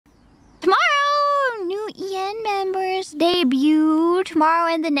first debut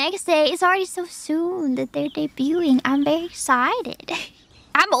tomorrow and the next day. It's already so soon that they're debuting. I'm very excited.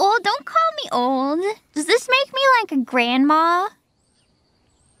 I'm old. Don't call me old. Does this make me like a grandma?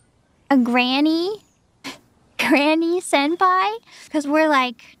 A granny? Granny-Senpai? Because we're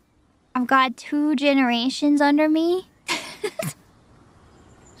like... I've got 2 generations under me.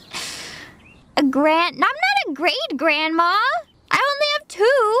 I'm not a great grandma. I only have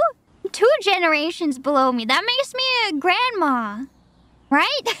 2 generations below me. That makes me a grandma.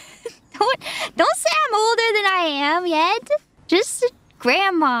 Right? Don't say I'm older than I am yet. Just a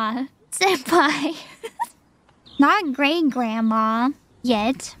grandma-senpai. Not great grandma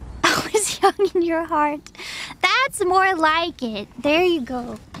yet. Always young in your heart. That's more like it. There you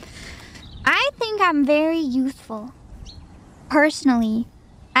go. I think I'm very youthful. Personally,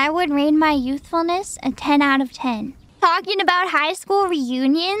 I would rate my youthfulness a 10 out of 10. Talking about high school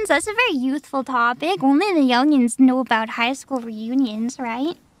reunions, that's a very youthful topic. Only the youngins know about high school reunions,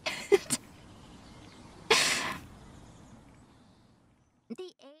 right?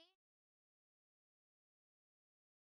 The